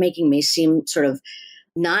decision making may seem sort of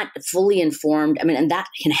not fully informed. I mean, and that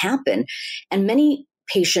can happen. And many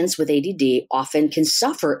patients with ADD often can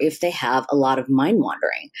suffer if they have a lot of mind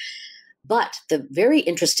wandering. But the very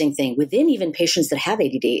interesting thing within even patients that have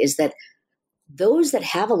ADD is that those that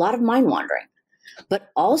have a lot of mind wandering, but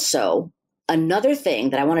also another thing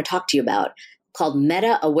that I want to talk to you about called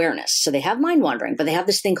meta-awareness. So they have mind wandering, but they have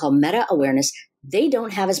this thing called meta-awareness. They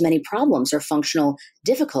don't have as many problems or functional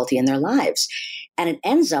difficulty in their lives. And it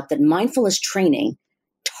ends up that mindfulness training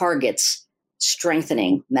targets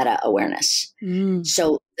strengthening meta-awareness.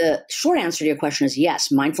 So the short answer to your question is yes,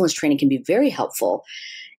 mindfulness training can be very helpful.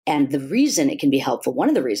 And the reason it can be helpful, one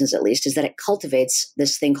of the reasons at least, is that it cultivates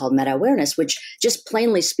this thing called meta-awareness, which just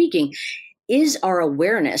plainly speaking is our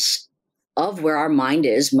awareness of where our mind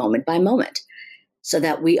is moment by moment, so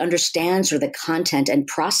that we understand sort of the content and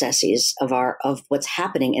processes of what's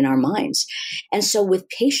happening in our minds. And so with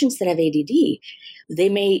patients that have ADD, they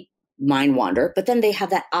may mind wander, but then they have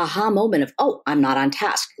that aha moment of, oh, I'm not on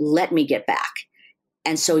task. Let me get back.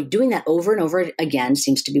 And so doing that over and over again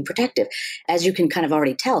seems to be protective. As you can kind of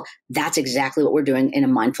already tell, that's exactly what we're doing in a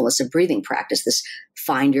mindfulness of breathing practice, this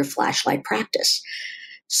find your flashlight practice.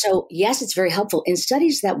 So yes, it's very helpful. In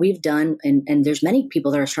studies that we've done, and there's many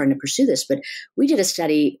people that are starting to pursue this, but we did a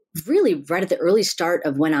study really right at the early start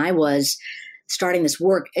of when I was starting this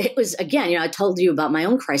work. It was, again, I told you about my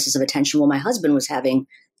own crisis of attention while my husband was having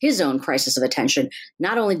his own crisis of attention.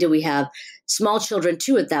 Not only did we have small children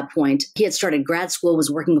too at that point, he had started grad school, was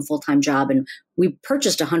working a full-time job, and we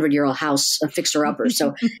purchased a 100-year-old house, a fixer-upper.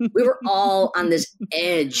 So we were all on this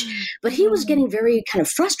edge. But he was getting very kind of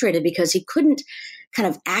frustrated because he couldn't kind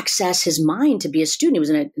of access his mind to be a student. He was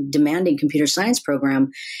in a demanding computer science program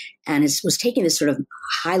and was taking this sort of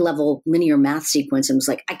high-level linear math sequence and was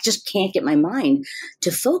like, I just can't get my mind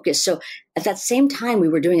to focus. So at that same time, we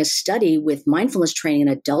were doing a study with mindfulness training in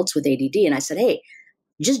adults with ADD. And I said, hey,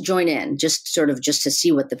 just join in, just to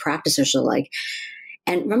see what the practitioners are like.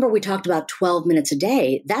 And remember, we talked about 12 minutes a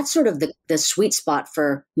day. That's sort of the sweet spot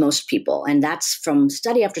for most people. And that's from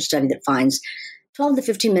study after study that finds 12 to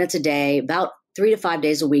 15 minutes a day, about 3 to 5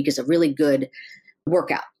 days a week is a really good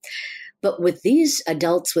workout. But with these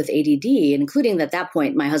adults with ADD, including at that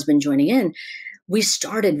point, my husband joining in, we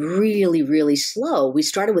started really, really slow. We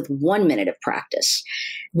started with 1 minute of practice.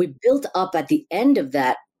 We built up at the end of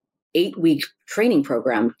that 8-week training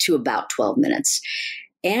program to about 12 minutes.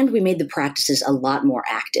 And we made the practices a lot more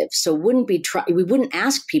active. So we wouldn't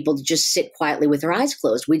ask people to just sit quietly with their eyes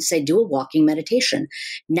closed. We'd say, do a walking meditation.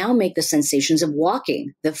 Now make the sensations of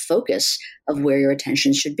walking the focus of where your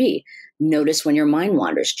attention should be. Notice when your mind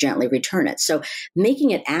wanders, gently return it. So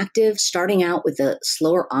making it active, starting out with a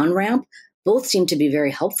slower on-ramp, both seem to be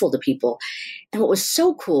very helpful to people. And what was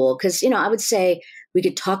so cool, because, I would say we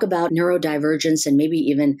could talk about neurodivergence and maybe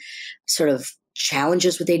even sort of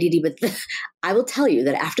challenges with ADD, but I will tell you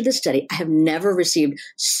that after this study, I have never received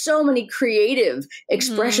so many creative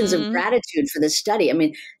expressions of gratitude for this study. I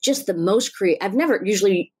mean, just the most creative.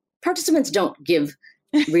 Participants don't give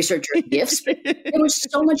researchers gifts, but there was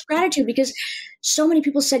so much gratitude because so many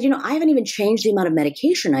people said, I haven't even changed the amount of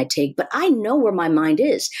medication I take, but I know where my mind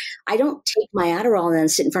is. I don't take my Adderall and then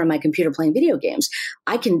sit in front of my computer playing video games.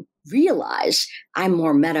 I can realize I'm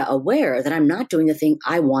more meta-aware that I'm not doing the thing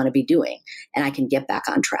I want to be doing, and I can get back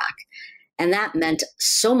on track. And that meant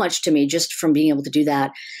so much to me just from being able to do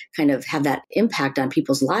that, kind of have that impact on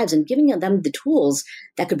people's lives and giving them the tools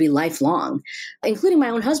that could be lifelong, including my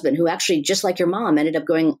own husband, who actually, just like your mom, ended up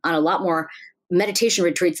going on a lot more meditation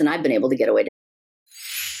retreats than I've been able to get away to.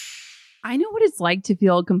 I know what it's like to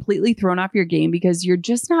feel completely thrown off your game because you're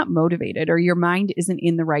just not motivated or your mind isn't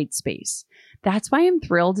in the right space. That's why I'm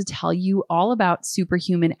thrilled to tell you all about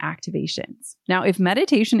superhuman activations. Now, if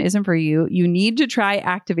meditation isn't for you, you need to try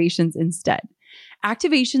activations instead.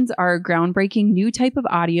 Activations are a groundbreaking new type of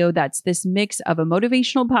audio that's this mix of a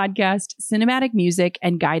motivational podcast, cinematic music,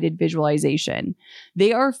 and guided visualization.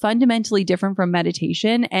 They are fundamentally different from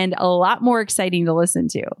meditation and a lot more exciting to listen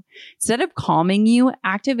to. Instead of calming you,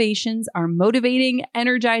 activations are motivating,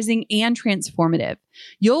 energizing, and transformative.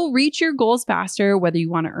 You'll reach your goals faster, whether you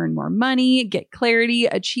want to earn more money, get clarity,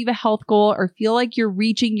 achieve a health goal, or feel like you're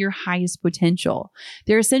reaching your highest potential.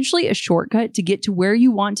 They're essentially a shortcut to get to where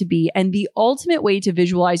you want to be and the ultimate way to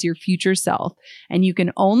visualize your future self. And you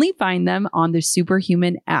can only find them on the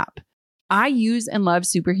Superhuman app. I use and love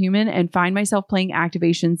Superhuman and find myself playing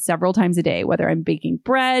activations several times a day, whether I'm baking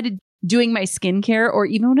bread, doing my skincare, or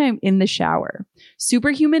even when I'm in the shower.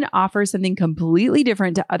 Superhuman offers something completely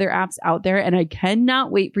different to other apps out there, and I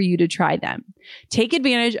cannot wait for you to try them. Take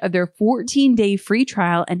advantage of their 14-day free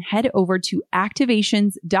trial and head over to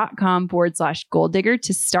activations.com/goaldigger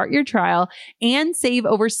to start your trial and save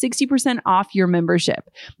over 60% off your membership.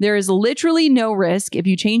 There is literally no risk. If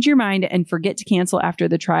you change your mind and forget to cancel after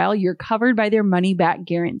the trial, you're covered by their money-back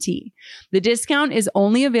guarantee. The discount is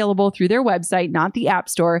only available through their website, not the App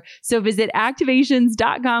Store. So visit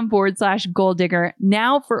activations.com/goaldigger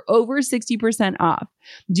now for over 60% off.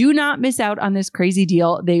 Do not miss out on this crazy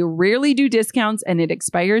deal. They rarely do discounts and it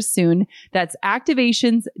expires soon. That's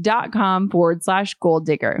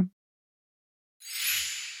activations.com/goaldigger.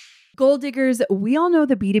 Goal diggers, we all know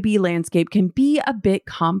the B2B landscape can be a bit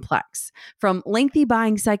complex. From lengthy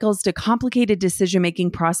buying cycles to complicated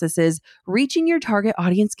decision-making processes, reaching your target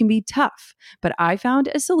audience can be tough. But I found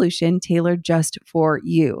a solution tailored just for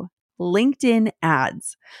you. LinkedIn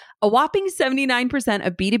ads. A whopping 79%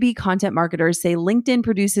 of B2B content marketers say LinkedIn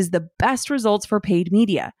produces the best results for paid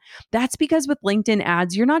media. That's because with LinkedIn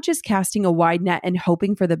ads, you're not just casting a wide net and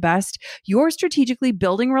hoping for the best, you're strategically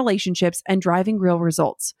building relationships and driving real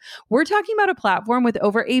results. We're talking about a platform with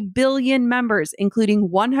over 1 billion members,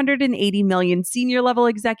 including 180 million senior level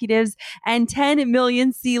executives and 10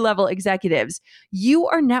 million C-level executives. You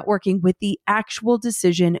are networking with the actual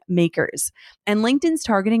decision makers. And LinkedIn's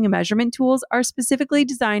targeting and measurement tools are specifically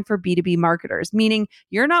designed for B2B marketers, meaning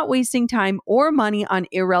you're not wasting time or money on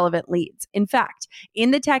irrelevant leads. In fact,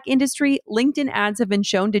 in the tech industry, LinkedIn ads have been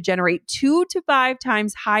shown to generate 2 to 5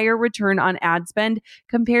 times higher return on ad spend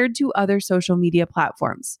compared to other social media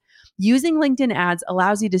platforms. Using LinkedIn ads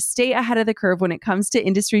allows you to stay ahead of the curve when it comes to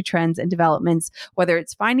industry trends and developments, whether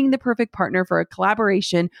it's finding the perfect partner for a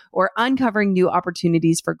collaboration or uncovering new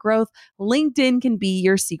opportunities for growth. LinkedIn can be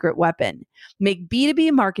your secret weapon. Make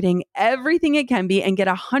B2B marketing everything it can be and get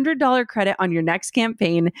 $100 credit on your next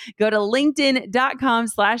campaign. Go to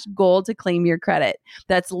linkedin.com/goal to claim your credit.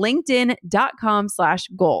 That's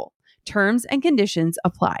linkedin.com/goal. Terms and conditions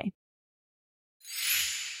apply.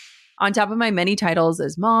 On top of my many titles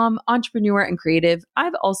as mom, entrepreneur, and creative,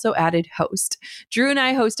 I've also added host. Drew and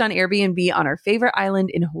I host on Airbnb on our favorite island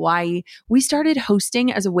in Hawaii. We started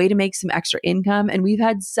hosting as a way to make some extra income, and we've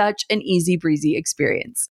had such an easy breezy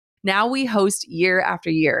experience. Now we host year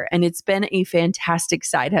after year, and it's been a fantastic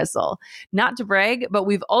side hustle. Not to brag, but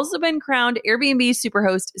we've also been crowned Airbnb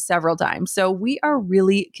Superhost several times, so we are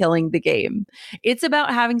really killing the game. It's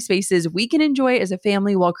about having spaces we can enjoy as a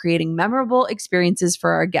family while creating memorable experiences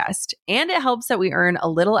for our guests, and it helps that we earn a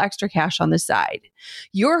little extra cash on the side.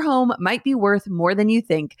 Your home might be worth more than you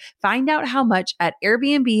think. Find out how much at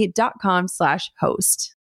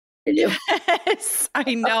airbnb.com/host. Yes,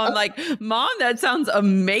 I know. I'm like, Mom, that sounds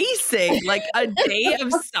amazing. Like a day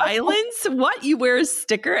of silence. What? You wear a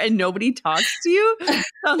sticker and nobody talks to you?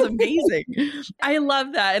 Sounds amazing. I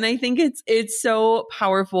love that. And I think it's so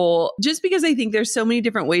powerful just because I think there's so many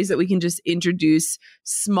different ways that we can just introduce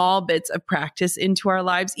small bits of practice into our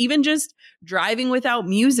lives, even just driving without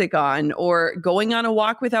music on or going on a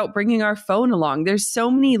walk without bringing our phone along. There's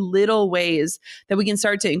so many little ways that we can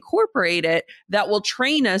start to incorporate it that will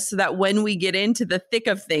train us so that when we get into the thick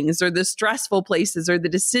of things or the stressful places or the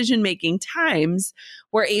decision-making times,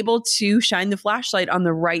 we're able to shine the flashlight on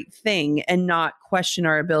the right thing and not question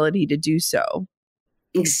our ability to do so.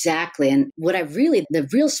 Exactly. And the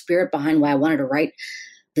real spirit behind why I wanted to write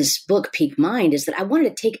this book, Peak Mind, is that I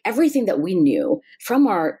wanted to take everything that we knew from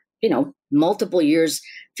our, multiple years,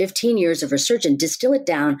 15 years of research and distill it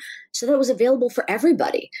down so that it was available for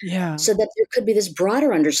everybody. Yeah. So that there could be this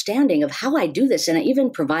broader understanding of how I do this, and even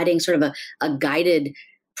providing sort of a guided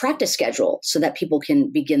practice schedule so that people can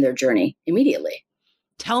begin their journey immediately.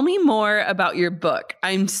 Tell me more about your book.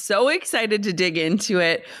 I'm so excited to dig into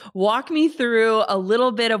it. Walk me through a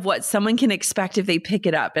little bit of what someone can expect if they pick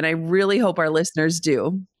it up. And I really hope our listeners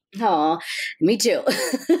do. Oh, me too.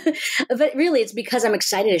 But really, it's because I'm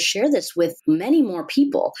excited to share this with many more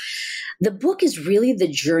people. The book is really the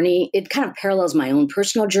journey. It kind of parallels my own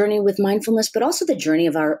personal journey with mindfulness, but also the journey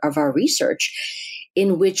of our research,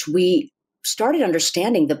 in which we started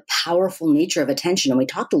understanding the powerful nature of attention. And we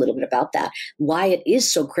talked a little bit about that, why it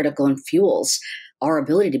is so critical and fuels our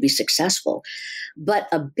ability to be successful. But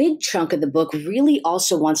a big chunk of the book really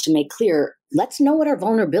also wants to make clear, let's know what our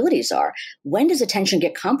vulnerabilities are. When does attention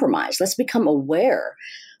get compromised? Let's become aware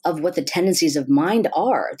of what the tendencies of mind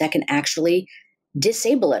are that can actually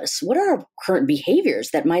disable us. What are our current behaviors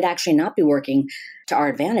that might actually not be working to our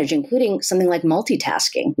advantage, including something like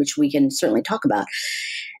multitasking, which we can certainly talk about.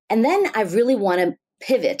 And then I really want to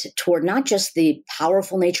pivot toward not just the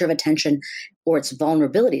powerful nature of attention or its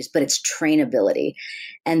vulnerabilities, but its trainability.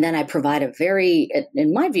 And then I provide a very,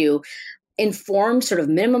 in my view, informed, sort of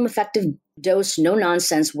minimum effective dose, no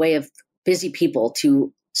nonsense way of busy people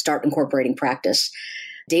to start incorporating practice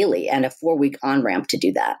daily, and a 4-week on-ramp to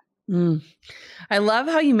do that. I love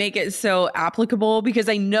how you make it so applicable, because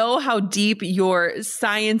I know how deep your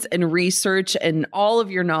science and research and all of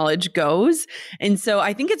your knowledge goes. And so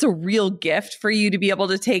I think it's a real gift for you to be able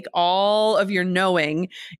to take all of your knowing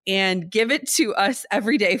and give it to us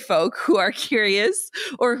everyday folk who are curious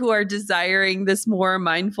or who are desiring this more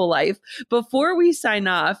mindful life. Before we sign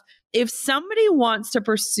off, if somebody wants to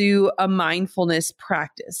pursue a mindfulness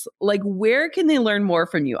practice, like where can they learn more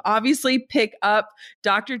from you? Obviously, pick up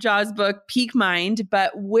Dr. Jha's book, Peak Mind,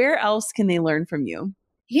 but where else can they learn from you?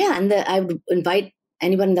 Yeah, and I would invite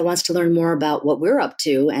anyone that wants to learn more about what we're up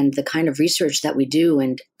to and the kind of research that we do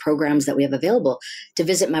and programs that we have available to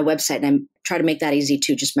visit my website. And I try to make that easy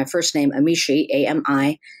too. Just my first name, Amishi,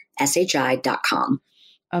 AMISHI.com.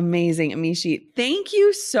 Amazing, Amishi. Thank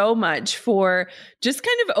you so much for just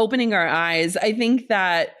kind of opening our eyes. I think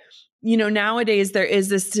that, nowadays there is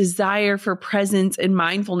this desire for presence and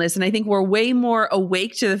mindfulness. And I think we're way more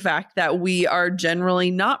awake to the fact that we are generally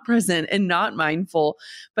not present and not mindful.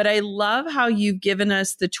 But I love how you've given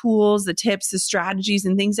us the tools, the tips, the strategies,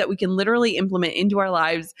 and things that we can literally implement into our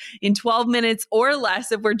lives in 12 minutes or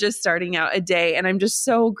less if we're just starting out a day. And I'm just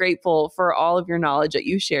so grateful for all of your knowledge that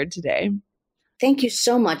you shared today. Thank you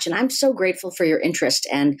so much. And I'm so grateful for your interest.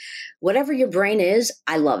 And whatever your brain is,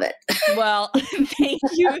 I love it. Well, thank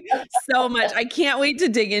you so much. I can't wait to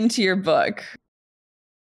dig into your book.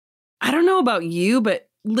 I don't know about you, but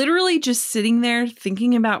literally just sitting there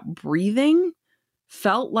thinking about breathing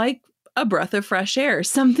felt like a breath of fresh air,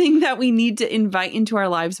 something that we need to invite into our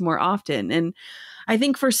lives more often. And I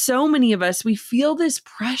think for so many of us, we feel this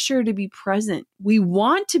pressure to be present. We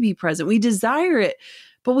want to be present. We desire it,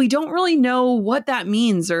 but we don't really know what that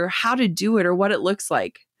means or how to do it or what it looks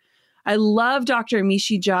like. I love Dr.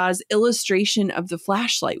 Amishi Jha's illustration of the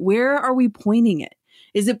flashlight. Where are we pointing it?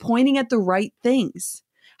 Is it pointing at the right things?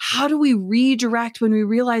 How do we redirect when we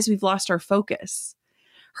realize we've lost our focus?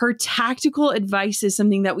 Her tactical advice is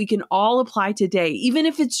something that we can all apply today, even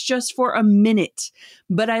if it's just for a minute.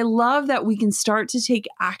 But I love that we can start to take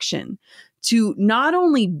action to not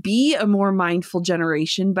only be a more mindful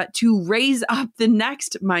generation, but to raise up the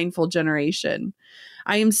next mindful generation.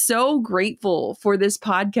 I am so grateful for this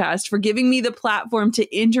podcast, for giving me the platform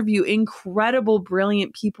to interview incredible,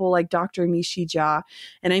 brilliant people like Dr. Amishi Jha.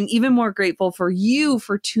 And I'm even more grateful for you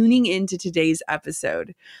for tuning into today's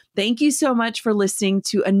episode. Thank you so much for listening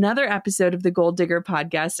to another episode of the Goal Digger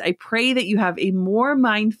Podcast. I pray that you have a more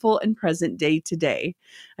mindful and present day today.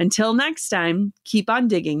 Until next time, keep on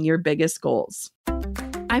digging your biggest goals.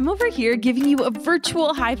 I'm over here giving you a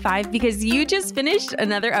virtual high five because you just finished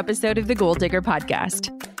another episode of the Goal Digger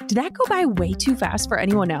Podcast. Did that go by way too fast for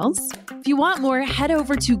anyone else? If you want more, head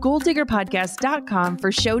over to goaldiggerpodcast.com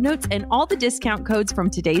for show notes and all the discount codes from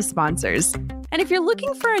today's sponsors. And if you're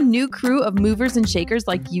looking for a new crew of movers and shakers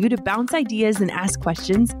like you to bounce ideas and ask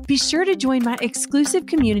questions, be sure to join my exclusive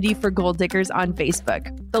community for Goal Diggers on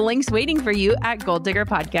Facebook. The link's waiting for you at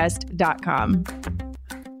goaldiggerpodcast.com.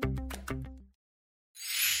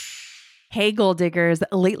 Hey, Goal Diggers.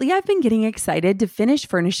 Lately, I've been getting excited to finish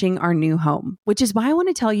furnishing our new home, which is why I want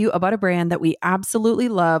to tell you about a brand that we absolutely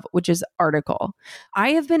love, which is Article.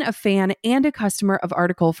 I have been a fan and a customer of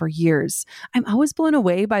Article for years. I'm always blown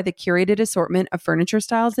away by the curated assortment of furniture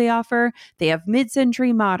styles they offer. They have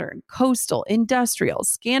mid-century modern, coastal, industrial,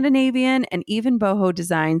 Scandinavian, and even boho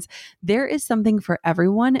designs. There is something for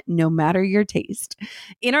everyone, no matter your taste.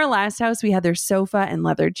 In our last house, we had their sofa and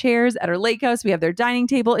leather chairs. At our lake house, we have their dining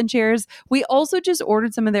table and chairs. We also just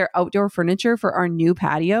ordered some of their outdoor furniture for our new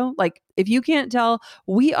patio. Like, if you can't tell,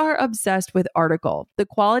 we are obsessed with Article. The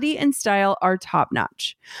quality and style are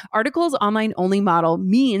top-notch. Article's online-only model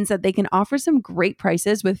means that they can offer some great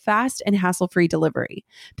prices with fast and hassle-free delivery.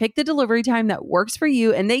 Pick the delivery time that works for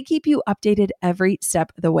you, and they keep you updated every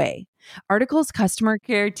step of the way. Article's customer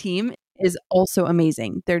care team is also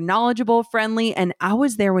amazing. They're knowledgeable, friendly, and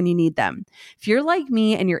always there when you need them. If you're like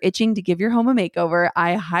me and you're itching to give your home a makeover,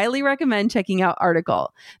 I highly recommend checking out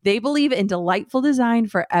Article. They believe in delightful design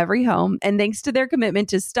for every home, and thanks to their commitment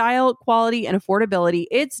to style, quality, and affordability,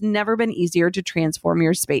 it's never been easier to transform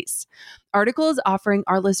your space. Article is offering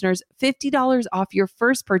our listeners $50 off your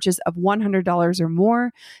first purchase of $100 or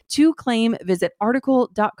more. To claim, visit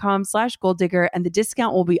article.com/goaldigger and the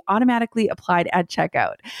discount will be automatically applied at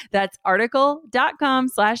checkout. That's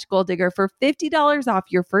article.com/goaldigger for $50 off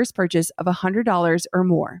your first purchase of $100 or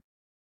more.